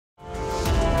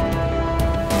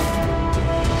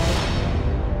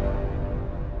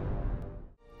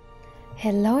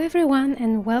Hello everyone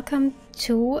and welcome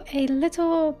to a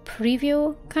little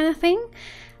preview kind of thing.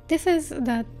 This is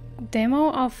the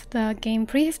demo of the game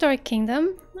Prehistoric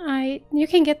Kingdom. You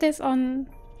can get this on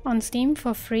Steam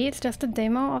for free. It's just a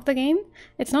demo of the game.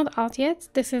 It's not out yet.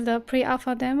 This is the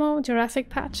pre-alpha demo, Jurassic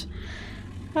patch.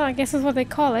 Well, I guess is what they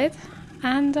call it.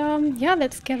 And yeah,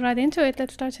 let's get right into it.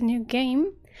 Let's start a new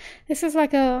game. This is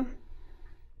like a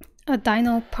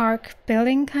dino park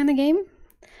building kind of game.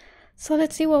 So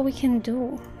let's see what we can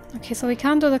do. Okay, so we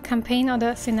can't do the campaign or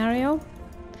the scenario.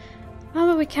 Oh,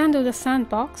 but we can do the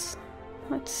sandbox.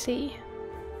 Let's see.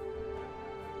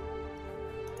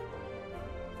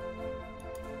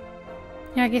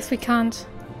 Yeah, I guess we can't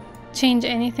change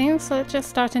anything, so let's just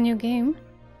start a new game.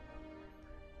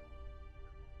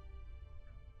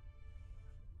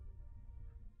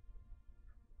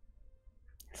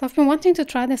 So I've been wanting to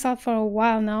try this out for a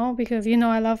while now because you know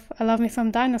I love me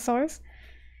some dinosaurs.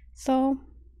 So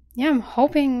yeah, I'm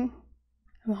hoping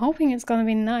it's gonna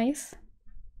be nice.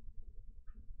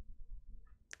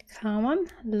 Come on,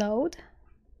 load.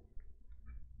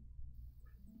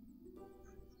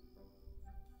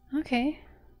 Okay.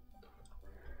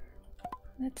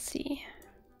 Let's see.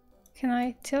 Can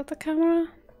I tilt the camera?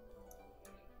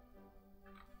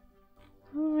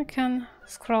 Oh, I can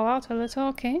scroll out a little,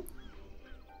 okay.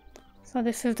 So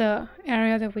this is the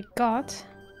area that we got.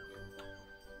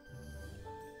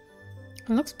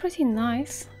 It looks pretty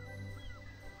nice.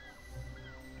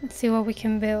 Let's see what we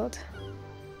can build.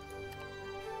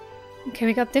 Okay,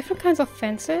 we got different kinds of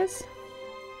fences.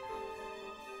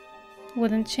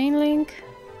 Wooden chain link.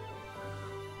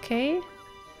 Okay.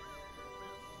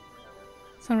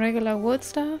 Some regular wood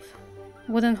stuff.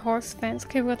 Wooden horse fence.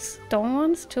 Okay, we got stone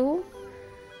ones too.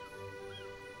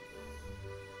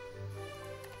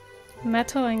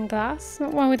 Metal and glass.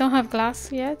 Well, we don't have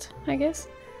glass yet, I guess.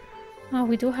 Oh,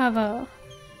 we do have a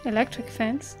electric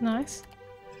fence. Nice.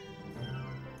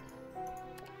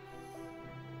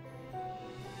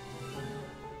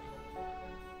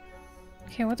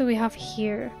 Okay, what do we have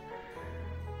here?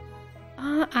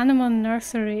 Ah, animal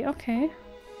nursery. Okay.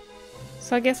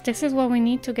 So I guess this is what we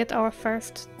need to get our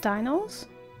first dinos.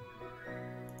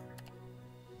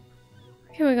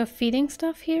 Okay, we got feeding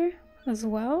stuff here as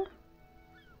well.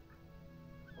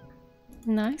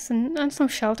 Nice, and some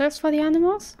shelters for the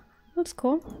animals. That's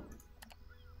cool.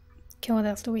 Okay, what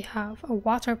else do we have? A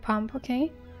water pump,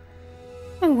 okay.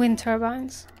 And wind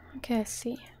turbines. Okay, I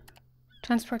see.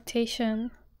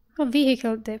 Transportation. A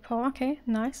vehicle depot, okay,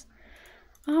 nice.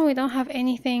 Oh, we don't have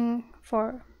anything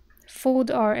for food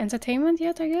or entertainment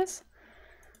yet, I guess.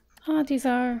 Oh, these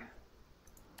are...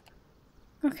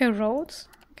 Okay, roads.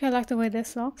 Okay, I like the way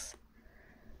this looks.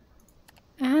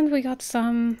 And we got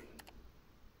some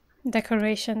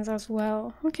decorations as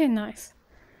well. Okay, nice.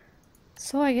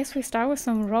 So I guess we start with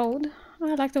some road.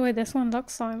 I like the way this one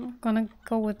looks, so I'm gonna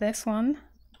go with this one.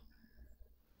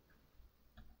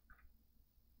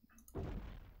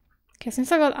 Okay,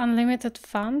 since I got unlimited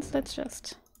funds, let's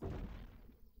just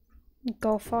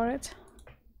go for it.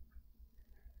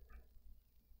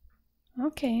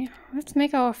 Okay, let's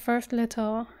make our first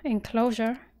little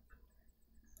enclosure.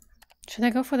 Should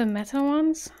I go for the metal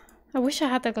ones? I wish I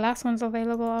had the glass ones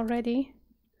available already.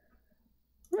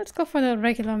 Let's go for the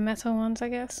regular metal ones, I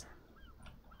guess.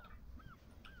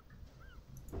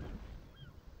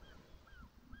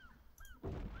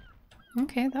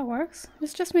 Okay, that works.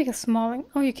 Let's just make a small...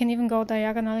 Oh, you can even go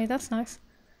diagonally. That's nice.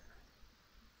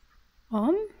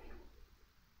 Yeah,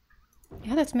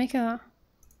 let's make a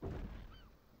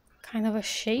kind of a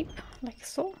shape, like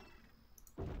so.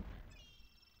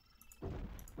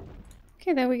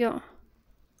 Okay, there we go.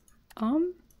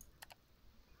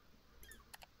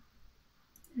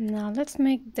 Now let's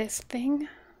make this thing.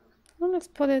 Well, let's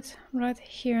put it right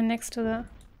here next to the...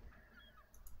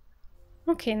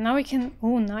 Okay, now we can...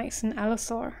 Oh, nice, an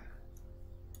allosaur.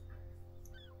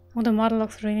 Oh, the model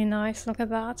looks really nice. Look at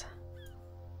that.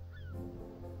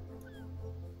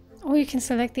 Oh, you can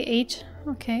select the age.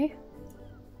 Okay,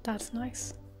 that's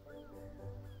nice.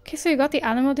 Okay, so you got the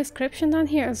animal description down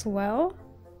here as well.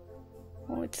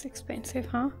 Oh, it's expensive,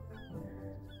 huh?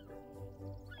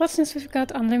 Well, since we've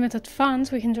got unlimited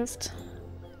funds, we can just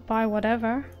buy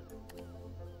whatever.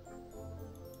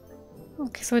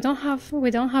 Okay, so we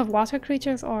don't have water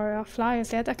creatures or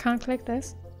flyers yet. I can't click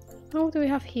this. Oh, what do we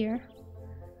have here?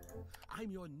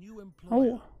 I'm your new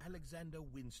employer, Oh. Alexander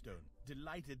Winstone.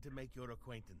 Delighted to make your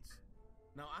acquaintance.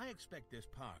 Now, I expect this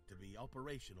park to be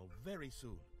operational very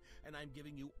soon, and I'm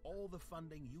giving you all the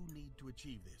funding you need to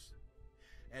achieve this.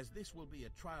 As this will be a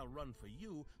trial run for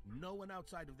you, no one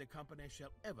outside of the company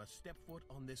shall ever step foot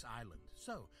on this island.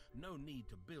 So, no need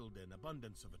to build an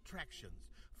abundance of attractions.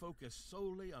 Focus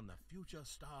solely on the future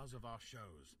stars of our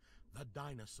shows, the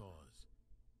dinosaurs.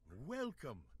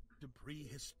 Welcome to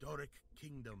Prehistoric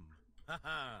Kingdom.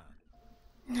 Haha.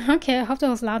 Okay, I hope that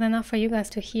was loud enough for you guys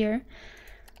to hear.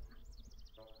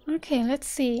 Okay, let's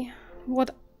see.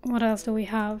 What else do we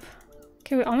have?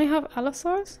 Okay, we only have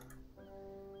allosaurs.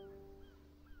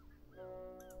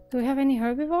 Do we have any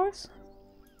herbivores?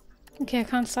 Okay, I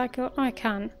can't cycle. Oh, I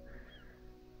can.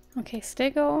 Okay,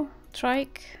 stego,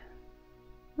 trike.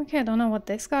 Okay, I don't know what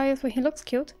this guy is, but he looks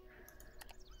cute.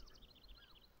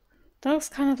 That looks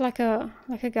kind of like a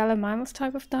Gallimimus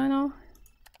type of dino.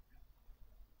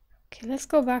 Okay, let's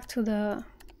go back to the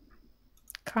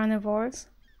carnivores.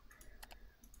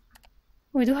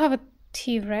 We do have a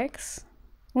T-Rex.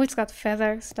 Oh, it's got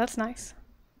feathers. That's nice.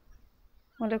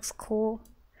 Oh, looks cool.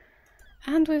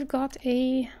 And we've got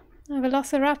a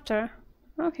Velociraptor.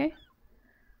 Okay.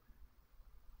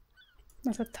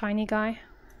 That's a tiny guy.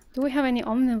 Do we have any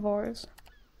omnivores?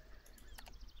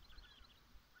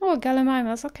 Oh,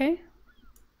 Gallimimus. Okay.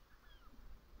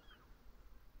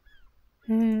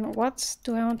 What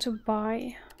do I want to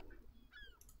buy?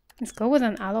 Let's go with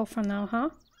an allo for now, huh?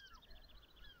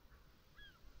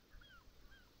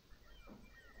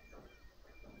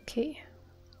 Okay,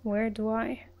 where do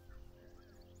I?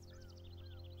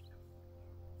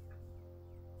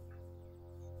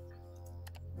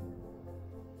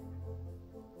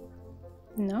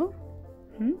 No?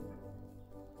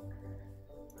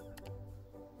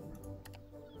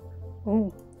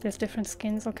 Oh, there's different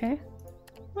skins, okay.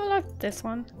 I like this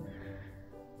one.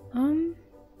 Oh,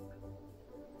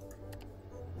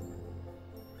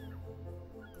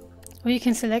 you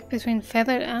can select between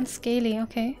feathered and scaly,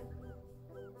 okay.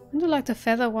 I do like the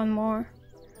feather one more.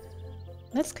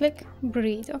 Let's click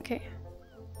breed, okay.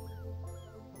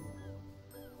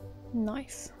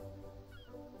 Nice.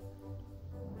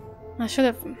 I should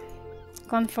have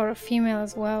gone for a female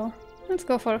as well. Let's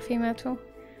go for a female too.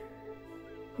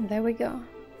 There we go.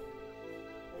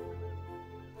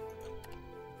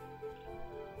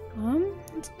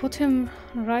 Let's put him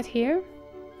right here.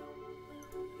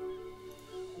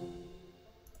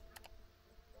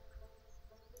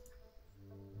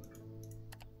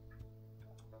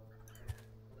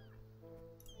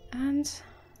 And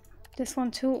this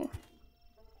one too.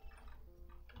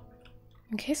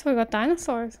 Okay, so we got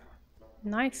dinosaurs.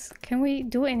 Nice. Can we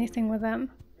do anything with them?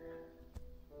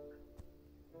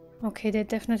 Okay, they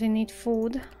definitely need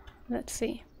food. Let's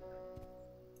see.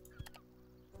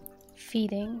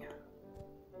 Feeding.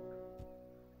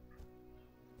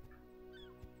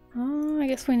 Oh, I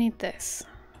guess we need this.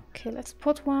 Okay, let's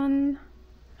put one.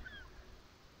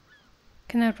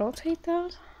 Can I rotate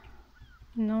that?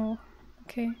 No.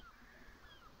 Okay.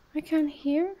 I can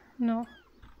hear? No.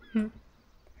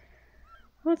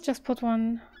 Let's just put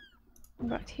one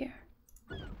right here.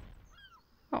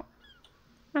 Oh.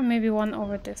 And maybe one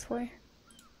over this way.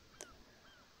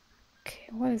 Okay,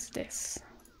 what is this?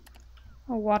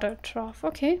 A water trough.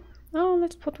 Okay. Now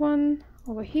let's put one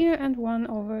over here and one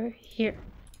over here.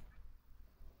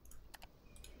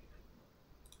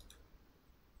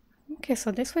 Okay,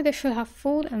 so this way they should have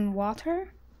food and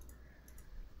water.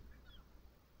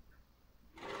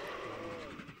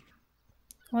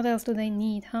 What else do they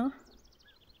need, huh?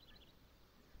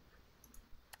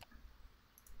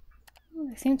 Oh,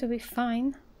 they seem to be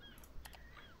fine.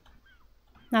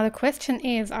 Now the question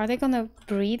is, are they gonna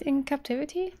breed in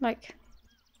captivity? Like,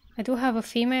 I do have a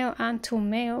female and 2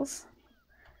 males.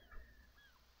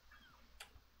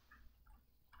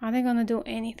 Are they gonna do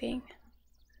anything?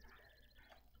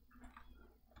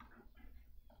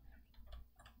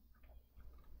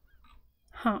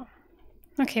 Huh.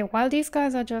 Okay, while these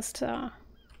guys are just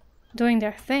doing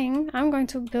their thing, I'm going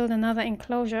to build another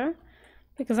enclosure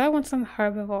because I want some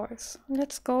herbivores.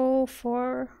 Let's go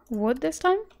for wood this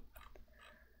time.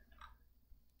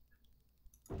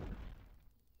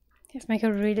 Let's make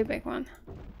a really big one.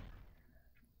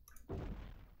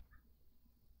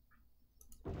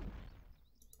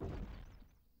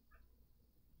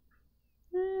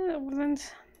 That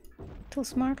wasn't too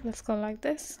smart. Let's go like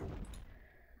this.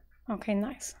 Okay,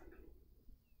 nice.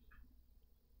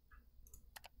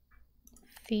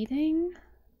 Feeding.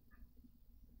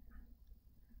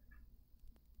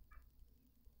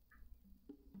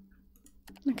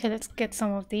 Okay, let's get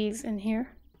some of these in here.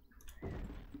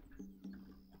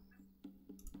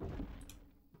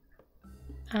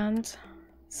 And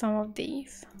some of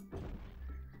these.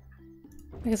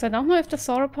 Because I don't know if the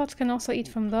sauropods can also eat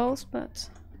from those, but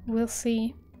we'll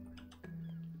see.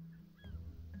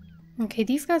 Okay,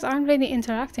 these guys aren't really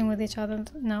interacting with each other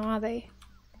now, are they?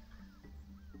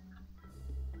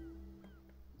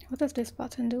 What does this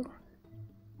button do?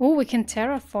 Oh, we can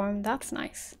terraform. That's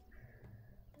nice.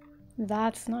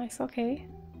 That's nice, okay.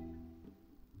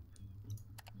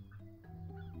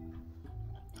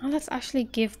 Oh, let's actually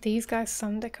give these guys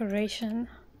some decoration.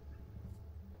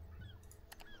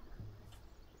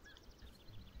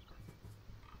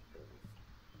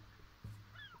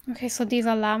 Okay, so these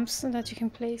are lamps that you can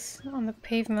place on the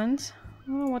pavement.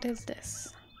 Oh, what is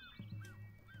this?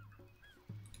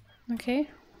 Okay.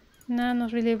 Nah,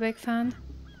 not really a big fan.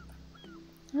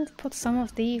 Let's put some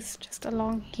of these just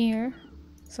along here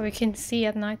so we can see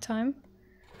at nighttime.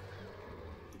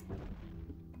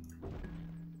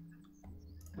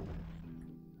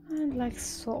 And like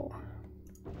so.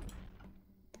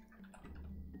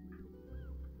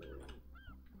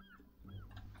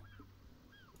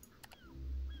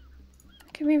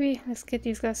 Okay, maybe let's get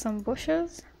these guys some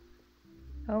bushes.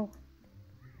 Oh.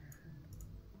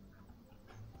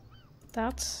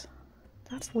 That's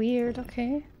weird,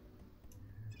 okay.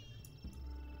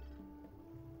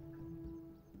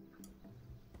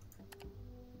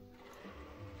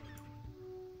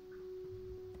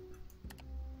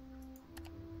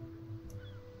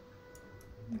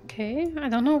 Okay, I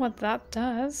don't know what that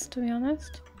does, to be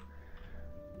honest.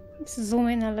 Let's zoom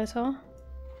in a little.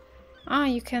 Ah,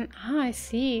 you can... Ah, I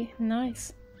see.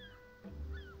 Nice.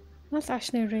 That's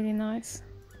actually really nice.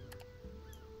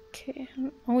 Okay.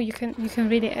 Oh, you can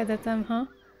really edit them, huh?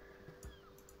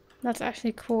 That's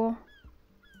actually cool.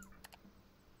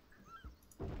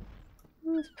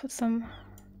 Let's put some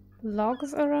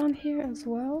logs around here as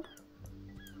well.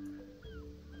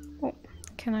 Oh,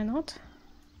 can I not?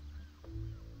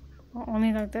 Oh,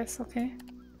 only like this, okay.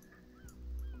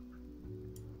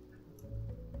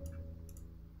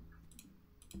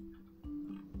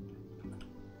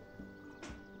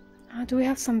 Do we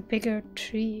have some bigger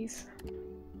trees?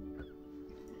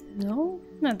 No?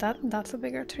 No, that's a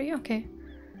bigger tree, okay.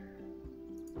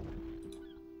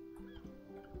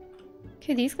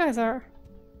 Okay, these guys are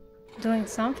doing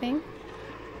something.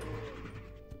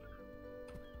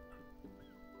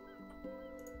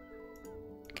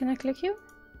 Can I click you?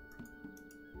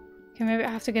 Okay, maybe I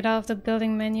have to get out of the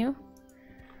building menu.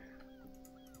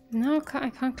 No, I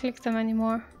can't click them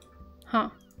anymore. Huh.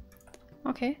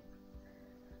 Okay.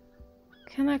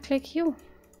 Can I click you?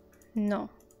 No.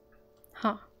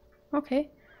 Huh.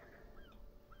 Okay.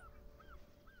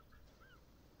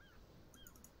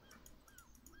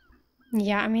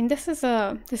 Yeah, I mean this is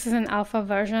an alpha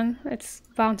version. It's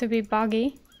bound to be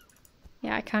buggy.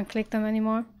 Yeah, I can't click them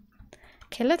anymore.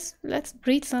 Okay, let's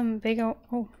breed some bigger...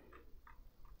 Oh.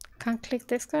 Can't click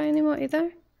this guy anymore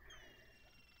either.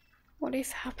 What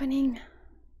is happening?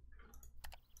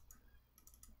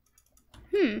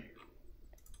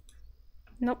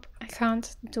 Nope, I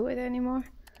can't do it anymore.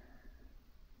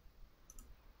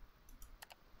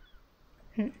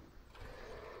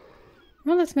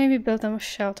 Well, let's maybe build them a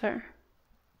shelter.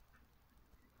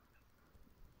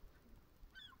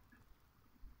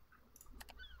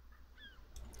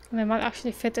 They might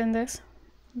actually fit in this.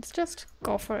 Let's just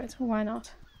go for it. Why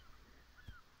not?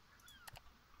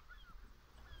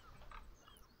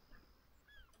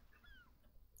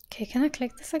 Okay, can I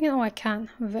click this again? Oh, I can.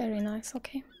 Very nice.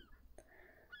 Okay.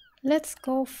 Let's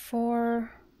go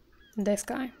for this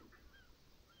guy.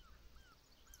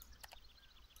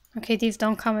 Okay, these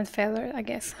don't come in feather, I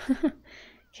guess.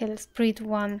 Okay, let's breed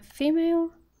one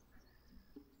female.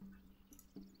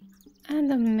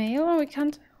 And a male. Oh, we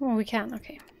can't. Oh, we can.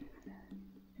 Okay.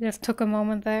 Just took a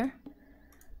moment there.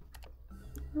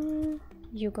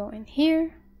 You go in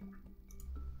here.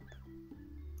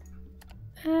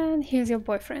 And here's your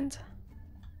boyfriend.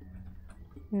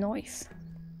 Nice.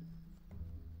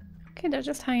 Okay, they're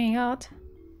just hanging out.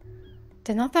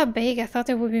 They're not that big. I thought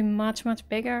they would be much, much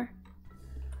bigger.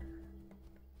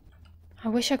 I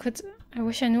wish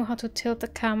I knew how to tilt the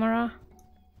camera.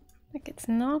 Like it's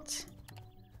not.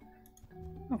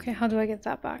 Okay, how do I get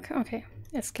that back? Okay,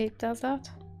 escape does that.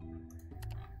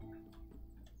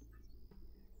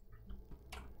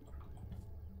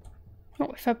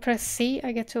 Oh, if I press C,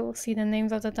 I get to see the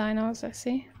names of the dinos, I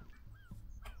see.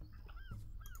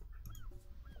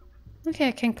 Okay,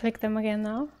 I can click them again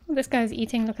now. This guy's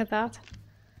eating, look at that.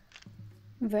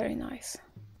 Very nice.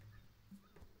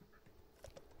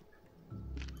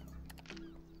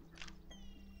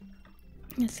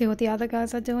 Let's see what the other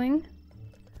guys are doing.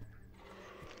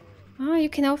 Ah, you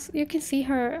can see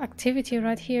her activity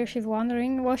right here. She's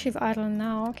wandering. Well, she's idle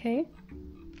now, okay.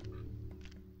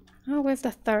 Oh, where's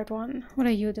the third one? What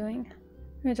are you doing?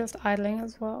 You're just idling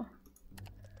as well.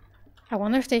 I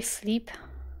wonder if they sleep.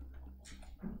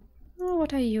 Oh,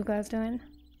 what are you guys doing?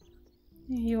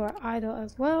 You are idle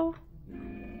as well.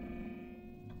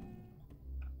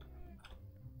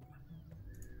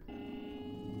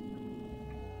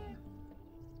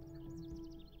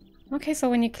 Okay, so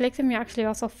when you click them, you're actually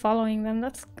also following them.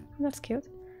 That's cute.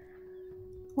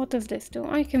 What does this do?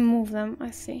 Oh, you can move them, I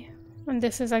see. And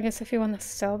this is, I guess, if you want to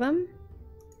sell them.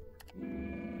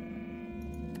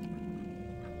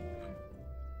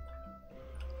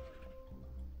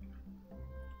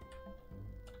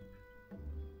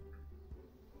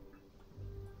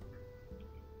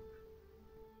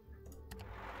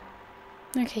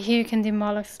 Okay, here you can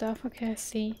demolish stuff. Okay, I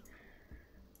see.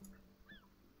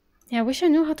 Yeah, I wish I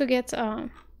knew how to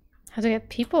get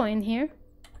people in here.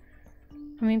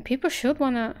 I mean, people should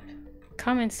wanna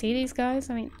come and see these guys.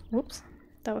 I mean, whoops,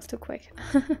 that was too quick.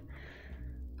 I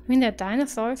mean, they're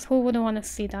dinosaurs. Who wouldn't want to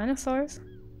see dinosaurs?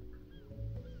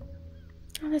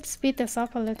 Let's speed this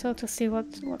up a little to see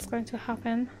what's going to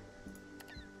happen.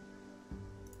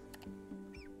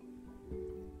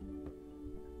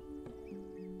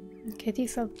 Okay,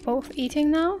 these are both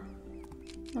eating now.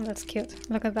 Oh, that's cute.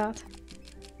 Look at that.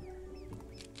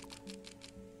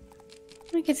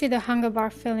 I can see the hunger bar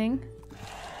filling.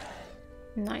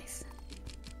 Nice.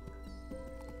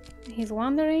 He's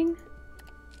wandering.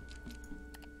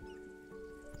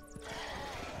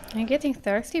 Are you getting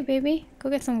thirsty, baby? Go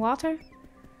get some water.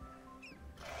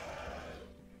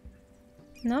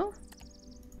 No?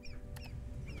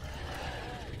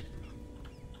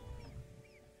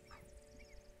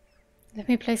 Let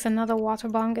me place another water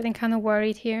bomb. I'm getting kind of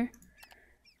worried here.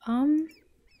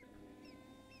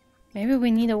 Maybe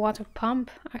we need a water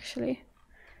pump, actually.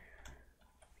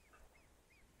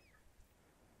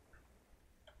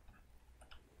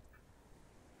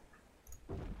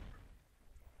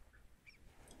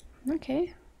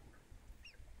 Okay.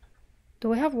 Do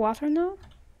we have water now?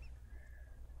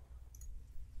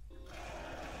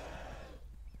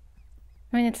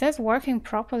 I mean, it says working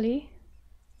properly.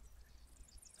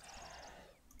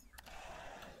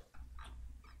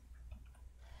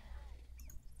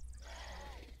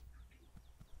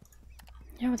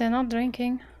 Yeah, but they're not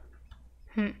drinking.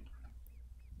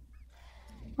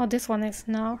 Oh, this one is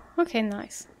now. Okay,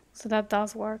 nice. So that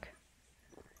does work.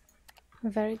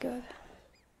 Very good.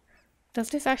 Does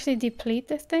this actually deplete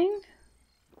this thing?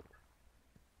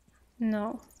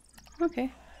 No.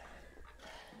 Okay.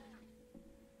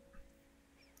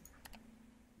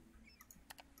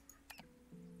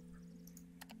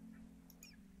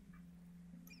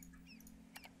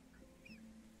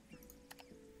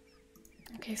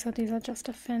 Okay, so these are just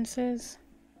the fences.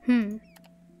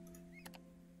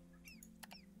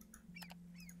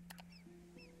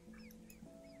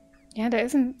 Yeah, there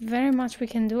isn't very much we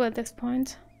can do at this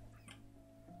point.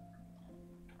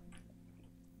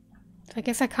 So I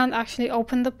guess I can't actually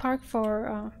open the park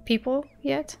for people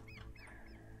yet.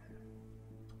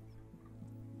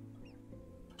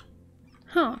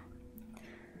 Huh.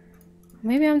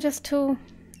 Maybe I'm just too...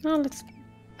 Oh, let's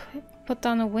put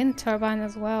down a wind turbine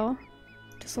as well.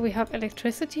 Just so we have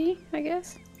electricity, I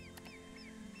guess.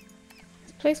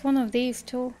 Let's place one of these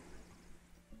too.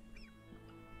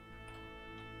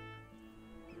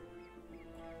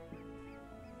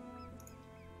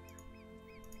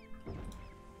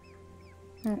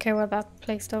 Okay, well that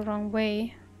placed the wrong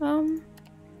way.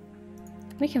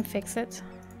 We can fix it.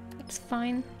 It's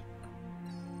fine.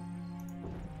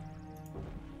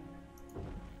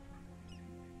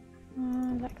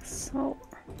 Like so.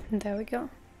 There we go.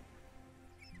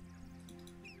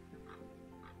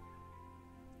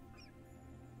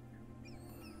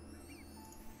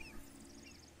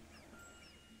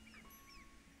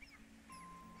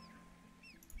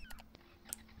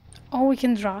 Oh, we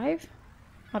can drive?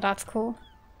 Oh, that's cool.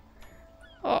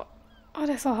 Oh,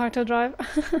 they're so hard to drive.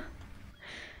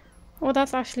 Oh,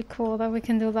 that's actually cool that we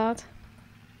can do that.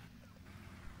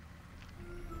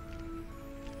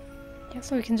 Yeah,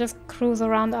 so we can just cruise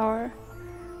around our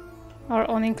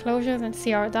own enclosures and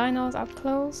see our dinos up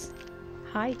close.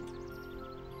 Hi.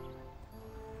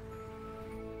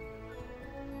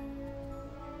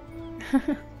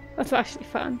 That's actually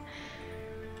fun.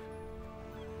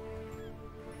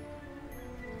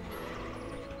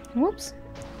 Whoops.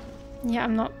 Yeah,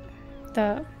 I'm not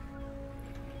the...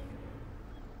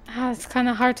 it's kind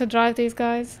of hard to drive these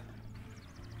guys.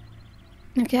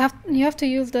 Okay, you have to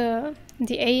use the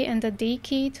A and the D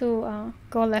key to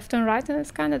go left and right, and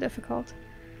it's kind of difficult.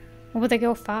 But they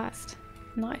go fast.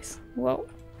 Nice. Whoa.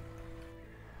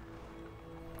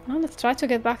 Well, let's try to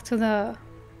get back to the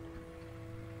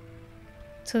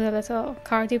little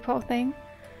car depot thing.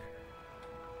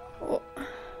 Oh.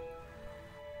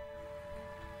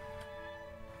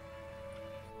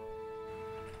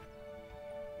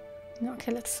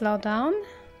 Okay, let's slow down.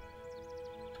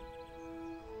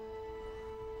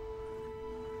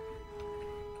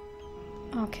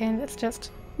 Okay, let's just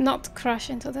not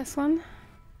crash into this one.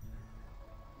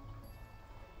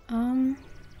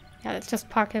 Yeah, let's just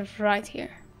park it right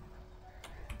here.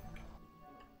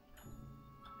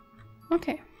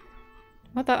 Okay.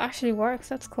 Well, that actually works.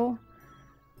 That's cool.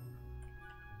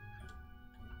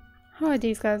 How are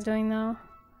these guys doing now?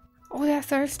 Oh, they're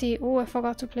thirsty. Oh, I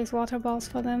forgot to place water balls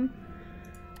for them.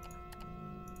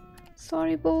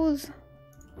 Sorry, bulls.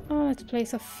 Oh, let's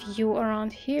place a few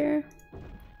around here.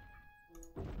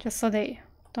 Just so they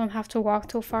don't have to walk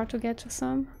too far to get to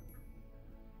some.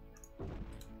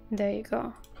 There you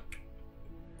go.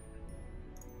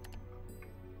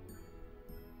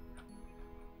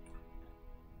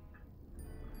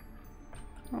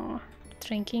 Oh,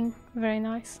 drinking. Very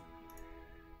nice.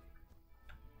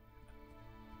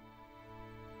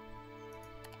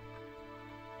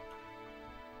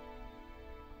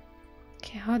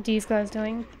 Okay, how are these guys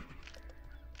doing?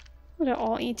 They're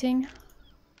all eating.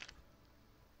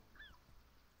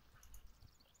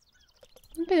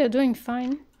 Maybe they're doing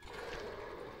fine.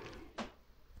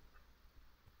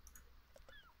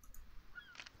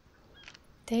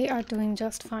 They are doing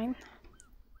just fine.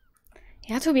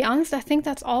 Yeah, to be honest, I think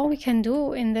that's all we can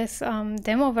do in this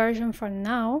demo version for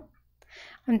now.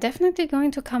 I'm definitely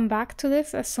going to come back to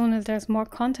this as soon as there's more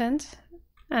content,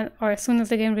 or as soon as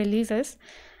the game releases.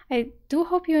 I do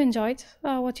hope you enjoyed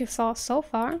what you saw so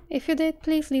far. If you did,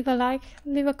 please leave a like,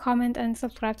 leave a comment, and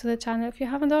subscribe to the channel if you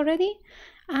haven't already.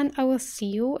 And I will see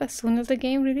you as soon as the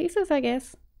game releases, I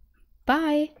guess.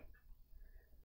 Bye!